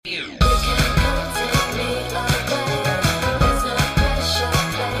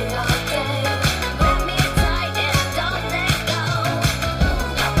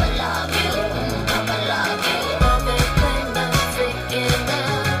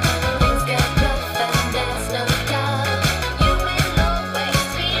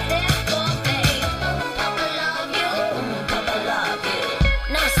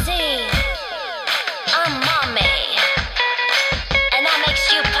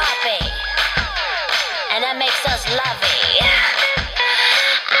Lovey.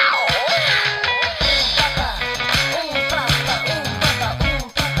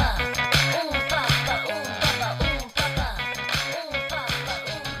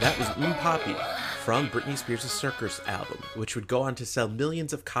 That was Papi from Britney Spears' Circus album, which would go on to sell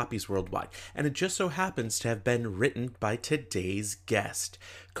millions of copies worldwide, and it just so happens to have been written by today's guest,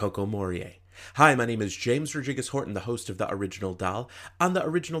 Coco Morier. Hi, my name is James Rodriguez Horton, the host of The Original Doll. On The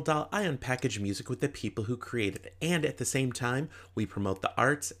Original Doll, I unpackage music with the people who created it, and at the same time, we promote the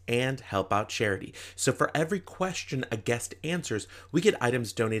arts and help out charity. So for every question a guest answers, we get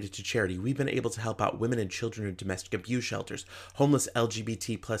items donated to charity. We've been able to help out women and children in domestic abuse shelters, homeless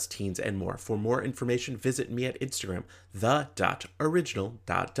LGBT plus teens, and more. For more information, visit me at Instagram,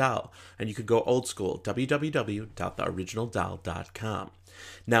 the.original.doll. And you can go old school, www.theoriginaldoll.com.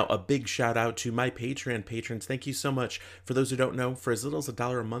 Now, a big shout out to my Patreon patrons. Thank you so much. For those who don't know, for as little as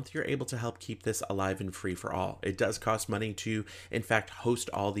 $1 a month, you're able to help keep this alive and free for all. It does cost money to, in fact, host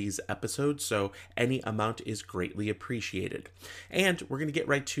all these episodes, so any amount is greatly appreciated. And we're going to get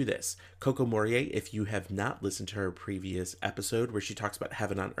right to this. Coco Morier, if you have not listened to her previous episode where she talks about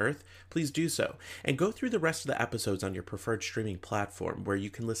heaven on earth, please do so. And go through the rest of the episodes on your preferred streaming platform where you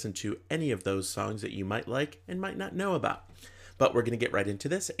can listen to any of those songs that you might like and might not know about. But we're going to get right into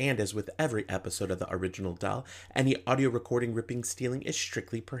this, and as with every episode of The Original Doll, any audio recording, ripping, stealing is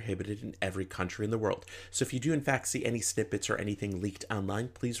strictly prohibited in every country in the world. So if you do in fact see any snippets or anything leaked online,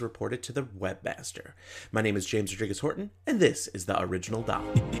 please report it to the webmaster. My name is James Rodriguez Horton, and this is The Original Doll.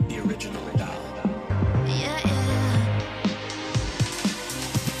 The Original Doll.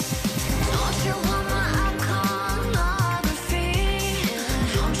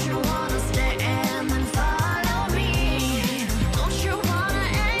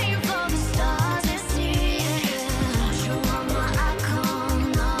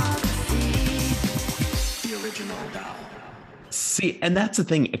 See, and that's the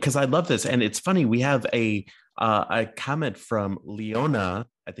thing, because I love this, and it's funny. We have a comment from Leona,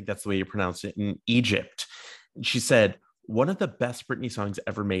 I think that's the way you pronounce it, in Egypt. She said, "One of the best Britney songs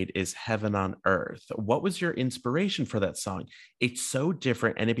ever made is Heaven on Earth. What was your inspiration for that song? It's so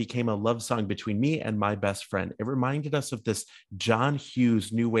different, and it became a love song between me and my best friend. It reminded us of this John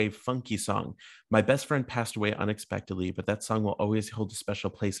Hughes new wave funky song. My best friend passed away unexpectedly, but that song will always hold a special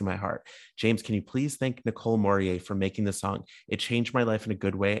place in my heart. James, can you please thank Nicole Morier for making the song? It changed my life in a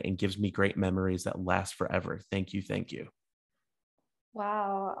good way and gives me great memories that last forever. Thank you, thank you."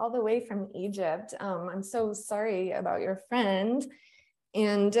 Wow, all the way from Egypt. I'm so sorry about your friend.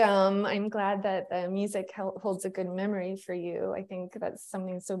 And I'm glad that the music holds a good memory for you. I think that's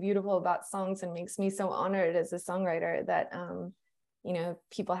something so beautiful about songs and makes me so honored as a songwriter that,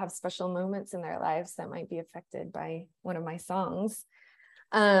 people have special moments in their lives that might be affected by one of my songs.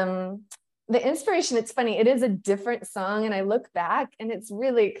 The inspiration, it's funny, it is a different song. And I look back and it's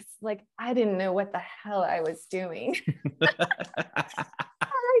really like, I didn't know what the hell I was doing.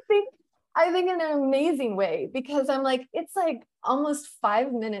 I think in an amazing way, because I'm like, it's like almost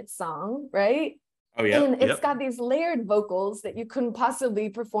 5-minute song, right? Oh yeah. And it's got these layered vocals that you couldn't possibly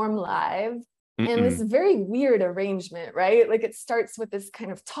perform live. And this very weird arrangement, right? Like it starts with this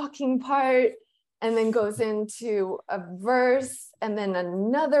kind of talking part and then goes into a verse and then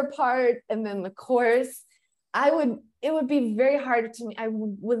another part and then the chorus. It would be very hard to me. I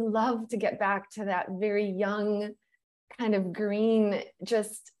would love to get back to that very young kind of green,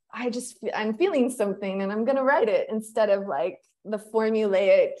 I'm feeling something and I'm going to write it, instead of like the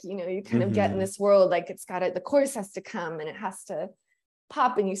formulaic, you kind of get in this world, like the chorus has to come and it has to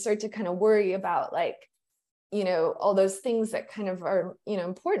pop, and you start to kind of worry about like, all those things that kind of are,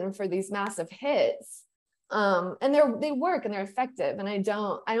 important for these massive hits. And they work and they're effective. And I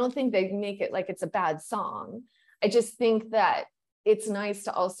don't think they make it like it's a bad song. I just think that it's nice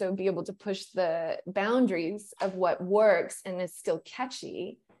to also be able to push the boundaries of what works and is still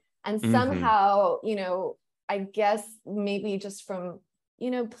catchy. And somehow, I guess maybe just from,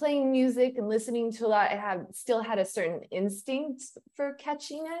 playing music and listening to a lot, I still had a certain instinct for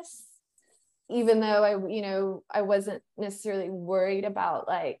catchiness, even though I wasn't necessarily worried about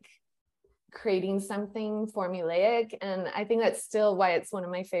like creating something formulaic. And I think that's still why it's one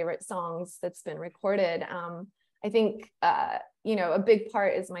of my favorite songs that's been recorded. I think, a big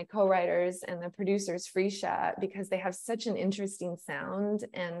part is my co-writers and the producers, Freesha, because they have such an interesting sound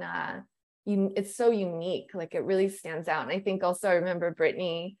and it's so unique. Like it really stands out. And I think also I remember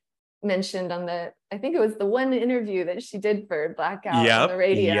Britney mentioned I think it was the one interview that she did for Blackout on the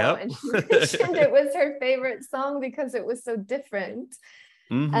radio. And she mentioned it was her favorite song because it was so different.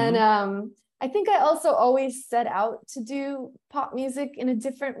 And I think I also always set out to do pop music in a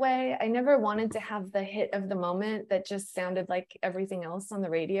different way. I never wanted to have the hit of the moment that just sounded like everything else on the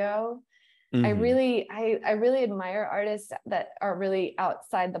radio. I really admire artists that are really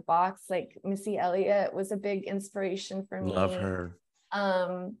outside the box. Like Missy Elliott was a big inspiration for me. Love her.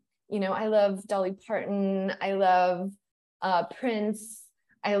 I love Dolly Parton. I love Prince.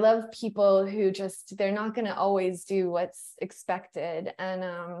 I love people who they're not going to always do what's expected.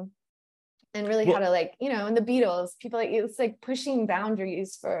 And really how to and the Beatles, people it's like pushing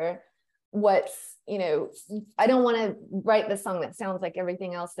boundaries for what's, I don't want to write the song that sounds like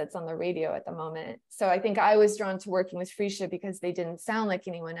everything else that's on the radio at the moment. So I think I was drawn to working with Freesia because they didn't sound like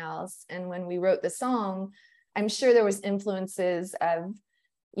anyone else. And when we wrote the song, I'm sure there was influences of,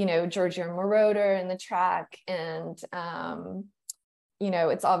 Giorgio Moroder in the track. And,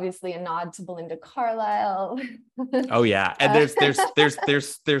 it's obviously a nod to Belinda Carlisle. Oh yeah, and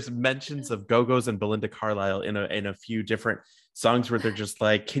there's mentions of Go-Go's and Belinda Carlisle in a few different songs where they're just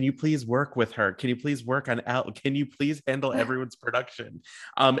like, can you please work with her? Can you please work on Al? Can you please handle everyone's production?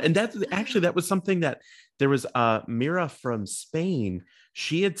 And that was something that there was Mira from Spain.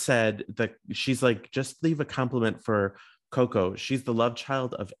 She had said that she's like, just leave a compliment for Coco. She's the love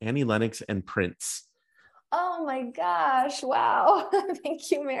child of Annie Lennox and Prince. Oh my gosh. Wow. Thank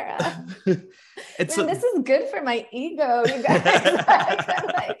you, Mira. Man, this is good for my ego, you guys.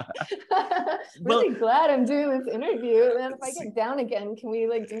 I'm really glad I'm doing this interview. And then if I get down again, can we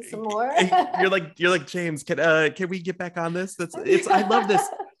do some more? you're like, James, can we get back on this? I love this.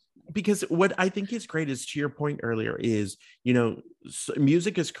 Because what I think is great is, to your point earlier, is,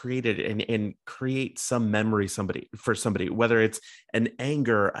 music is created and create some memory for somebody, whether it's an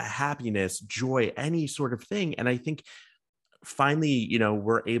anger, a happiness, joy, any sort of thing. And I think finally,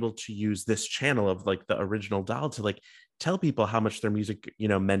 we're able to use this channel of like the original doll to tell people how much their music,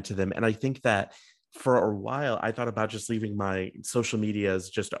 meant to them. And I think that for a while, I thought about just leaving my social medias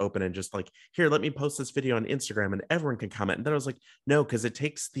just open and just here, let me post this video on Instagram and everyone can comment. And then I was like, no, because it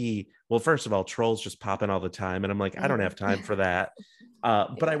takes first of all, trolls just pop in all the time. And I'm like, I don't have time for that.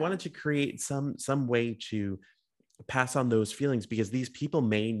 But I wanted to create some way to pass on those feelings, because these people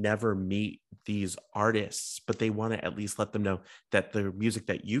may never meet these artists, but they want to at least let them know that the music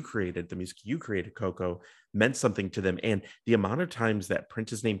you created, Coco, meant something to them. And the amount of times that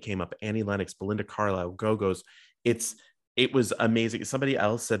Prince's name came up, Annie Lennox, Belinda Carlisle, Go-Go's, it was amazing. Somebody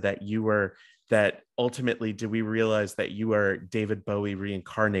else said that ultimately, did we realize that you are David Bowie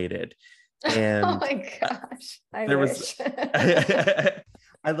reincarnated? And oh my gosh, I wish.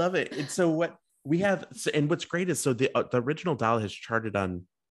 I love it. And so what we have, and what's great is, so the original doll has charted on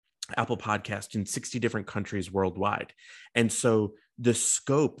Apple Podcast in 60 different countries worldwide. And so the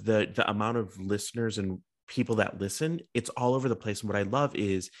scope, the amount of listeners and people that listen, it's all over the place. And what I love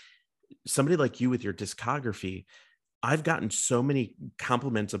is somebody like you with your discography. I've gotten so many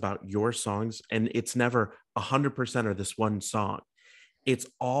compliments about your songs, and it's never 100% of this one song. It's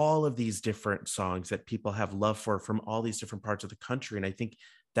all of these different songs that people have love for from all these different parts of the country. And I think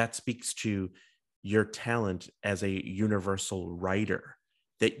that speaks to your talent as a universal writer,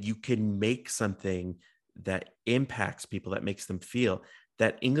 that you can make something that impacts people, that makes them feel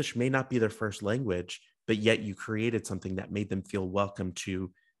that English may not be their first language, but yet you created something that made them feel welcome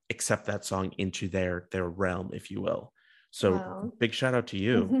to accept that song into their realm, if you will. So wow. Big shout out to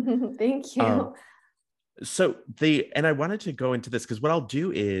you. Thank you. And I wanted to go into this because what I'll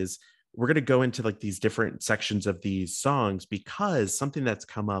do is we're going to go into these different sections of these songs, because something that's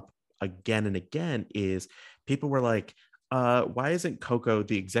come up again and again is people were like, why isn't Coco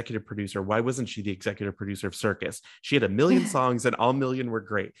the executive producer? Why wasn't she the executive producer of Circus? She had 1 million songs and all 1 million were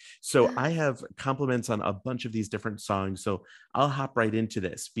great. So I have compliments on a bunch of these different songs. So I'll hop right into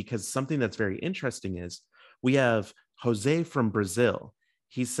this, because something that's very interesting is we have Jose from Brazil.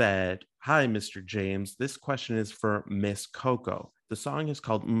 He said, "Hi, Mr. James. This question is for Miss Coco. The song is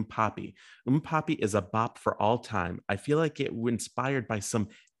called Papi. Papi is a bop for all time. I feel like it was inspired by some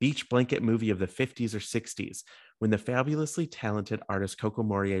beach blanket movie of the 50s or 60s. When the fabulously talented artist Coco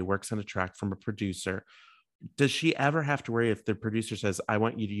Morier works on a track from a producer, does she ever have to worry if the producer says, I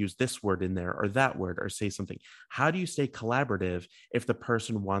want you to use this word in there or that word or say something? How do you stay collaborative if the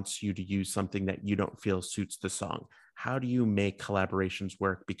person wants you to use something that you don't feel suits the song? How do you make collaborations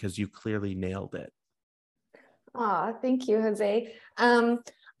work? Because you clearly nailed it." Oh, thank you, Jose. I'm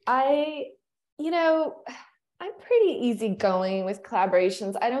pretty easygoing with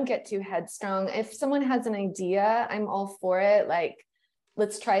collaborations. I don't get too headstrong. If someone has an idea, I'm all for it.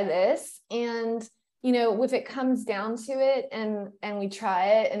 Let's try this. And, if it comes down to it and we try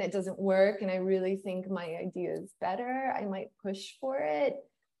it and it doesn't work, and I really think my idea is better, I might push for it.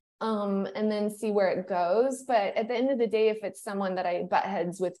 and then see where it goes. But at the end of the day, if it's someone that I butt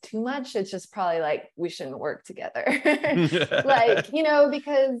heads with too much, it's just probably like, we shouldn't work together. Like, you know,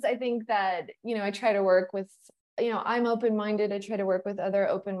 because I think that, you know, I try to work with, you know, I'm open-minded. I try to work with other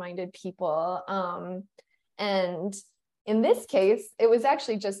open-minded people. And in this case, it was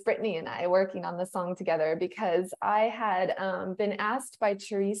actually just Britney and I working on the song together, because I had been asked by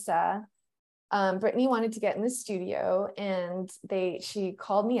Teresa. Britney wanted to get in the studio, and she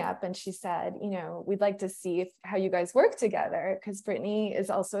called me up and she said, you know, we'd like to see how you guys work together, because Britney is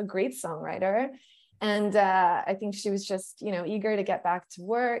also a great songwriter. And I think she was just, you know, eager to get back to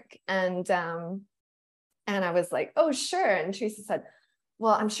work. And I was like, oh, sure. And Teresa said,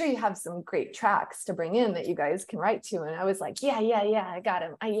 well, I'm sure you have some great tracks to bring in that you guys can write to. And I was like, yeah, I got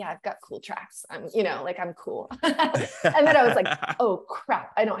them. I've got cool tracks. I'm, you know, like, I'm cool. And then I was like, oh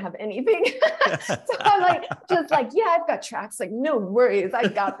crap, I don't have anything. So I'm like, just like, yeah, I've got tracks. Like, no worries, I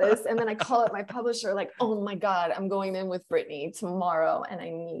got this. And then I call up my publisher, like, oh my God, I'm going in with Britney tomorrow and I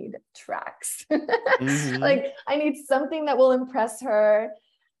need tracks. Like, I need something that will impress her.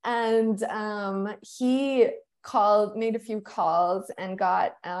 And he made a few calls and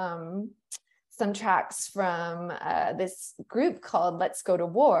got some tracks from this group called Let's Go to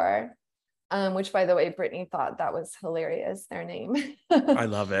War, which, by the way, Britney thought that was hilarious, their name. I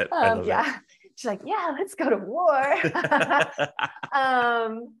love it. I love it. She's like, yeah, let's go to war.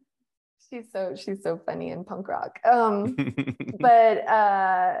 She's so funny in punk rock.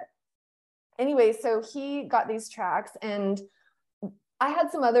 But anyway, so he got these tracks, and I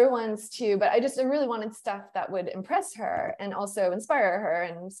had some other ones too, but I really wanted stuff that would impress her and also inspire her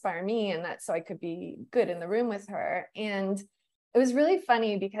and inspire me, and that so I could be good in the room with her. And it was really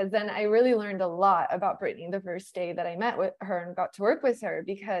funny, because then I really learned a lot about Britney the first day that I met with her and got to work with her,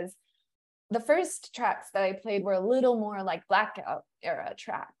 because the first tracks that I played were a little more like Blackout era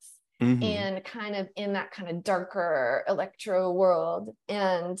tracks, and kind of in that kind of darker electro world.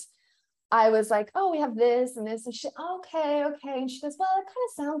 And I was like, oh, we have this and this. And she, okay. And she goes, well, it kind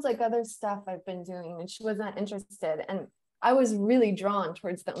of sounds like other stuff I've been doing. And she wasn't interested. And I was really drawn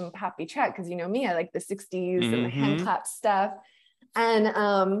towards the Papi track, because, you know me, I like the 60s and the hand clap stuff. And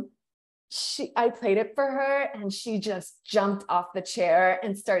I played it for her, and she just jumped off the chair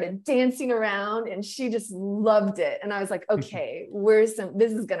and started dancing around, and she just loved it. And I was like, okay,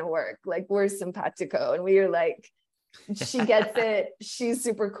 this is going to work. Like, we're simpatico. And we were like, she gets it. She's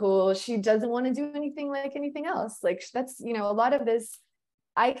super cool. She doesn't want to do anything like anything else. Like, that's, you know, a lot of this,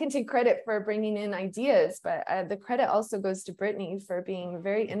 I can take credit for bringing in ideas, but the credit also goes to Britney for being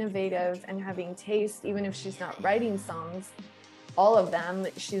very innovative and having taste, even if she's not writing songs, all of them.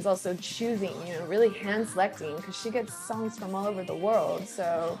 She's also choosing, you know, really hand selecting, because she gets songs from all over the world.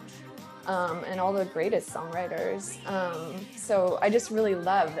 So, and all the greatest songwriters. So I just really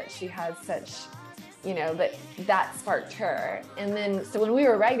love that she has such, you know, that sparked her. And then, so when we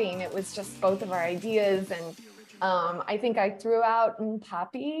were writing, it was just both of our ideas. And I think I threw out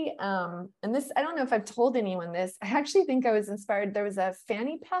Papi. And this, I don't know if I've told anyone this. I actually think I was inspired. There was a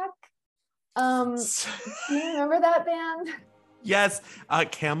fanny pack. Do you remember that band? Yes.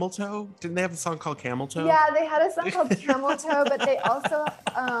 Camel Toe. Didn't they have a song called Camel Toe? Yeah, they had a song called Camel Toe, but they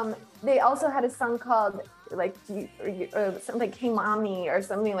also had a song called like something like Hey Mommy or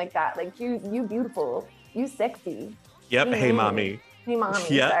something like that. Like you beautiful, you sexy. Yep. Hey Mommy. Hey Mommy.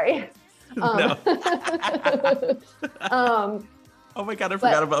 Yep. Sorry. No. Oh my God, I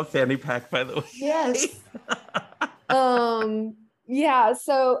forgot about fanny pack, by the way. Yes. Yeah,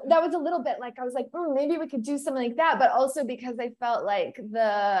 so that was a little bit like, I was like, maybe we could do something like that, but also because I felt like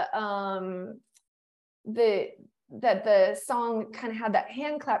that the song kind of had that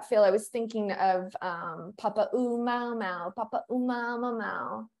hand clap feel. I was thinking of Papa Ooh Mau Mau, Papa Ooh Mau Mau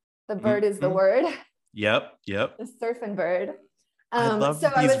Mau. The bird is the word. Yep. The surfing bird. I love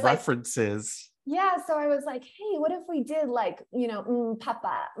these references. Yeah, so I was like, hey, what if we did like, you know,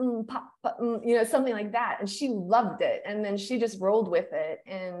 Papa, Papa, you know, something like that. And she loved it. And then she just rolled with it.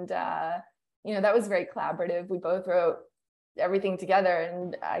 And, you know, that was very collaborative. We both wrote everything together.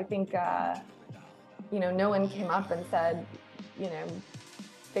 And I think, you know, no one came up and said, you know,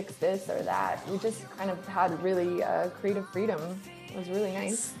 fix this or that. We just kind of had really creative freedom. It was really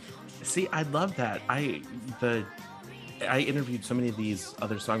nice. See, I love that. I interviewed so many of these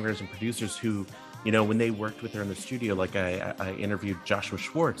other songwriters and producers who, you know, when they worked with her in the studio, like I interviewed Joshua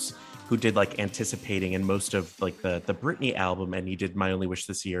Schwartz, who did like Anticipating and most of like the Britney album, and he did My Only Wish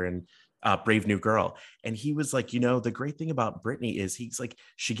This Year and Brave New Girl. And he was like, you know, the great thing about Britney is he's like,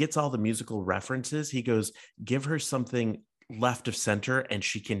 she gets all the musical references. He goes, give her something left of center and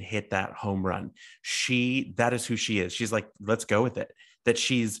she can hit that home run. That is who she is. She's like, let's go with it. that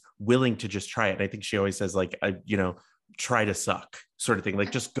she's willing to just try it. And I think she always says like, try to suck sort of thing.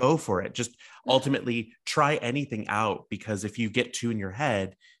 Like, just go for it. Just ultimately try anything out, because if you get too in your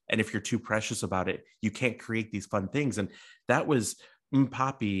head and if you're too precious about it, you can't create these fun things. And that was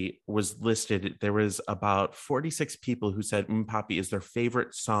Papi was listed. There was about 46 people who said Papi is their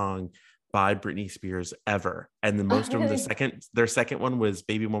favorite song by Britney Spears ever. And the most of them, their second one was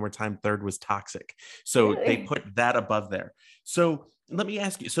Baby One More Time. Third was Toxic. So they put that above there. So let me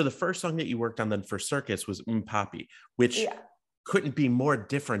ask you, so the first song that you worked on then for Circus was Papi, which couldn't be more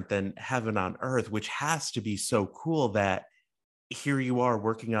different than Heaven on Earth, which has to be so cool that here you are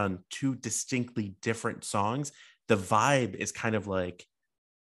working on two distinctly different songs. The vibe is kind of like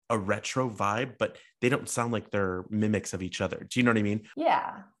a retro vibe, but they don't sound like they're mimics of each other. Do you know what I mean?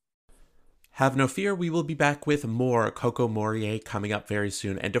 Yeah. Have no fear, we will be back with more Coco Morier coming up very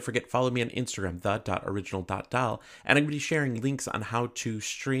soon. And don't forget, follow me on Instagram, the.original.doll. And I'm going to be sharing links on how to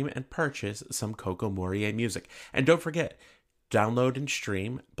stream and purchase some Coco Morier music. And don't forget, download and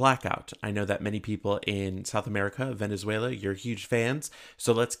stream Blackout. I know that many people in South America, Venezuela, you're huge fans.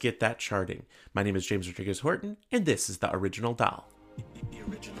 So let's get that charting. My name is James Rodriguez Horton, and this is The Original Doll. The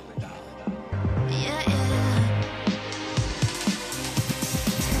Original Doll. Yeah, yeah.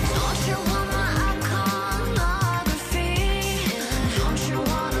 Don't you want my iconography? Don't you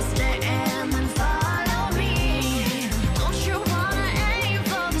wanna stay and then follow me? Don't you wanna aim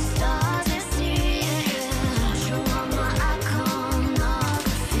for the stars and see? Don't you want my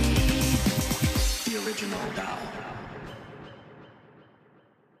iconography? The Original Doll.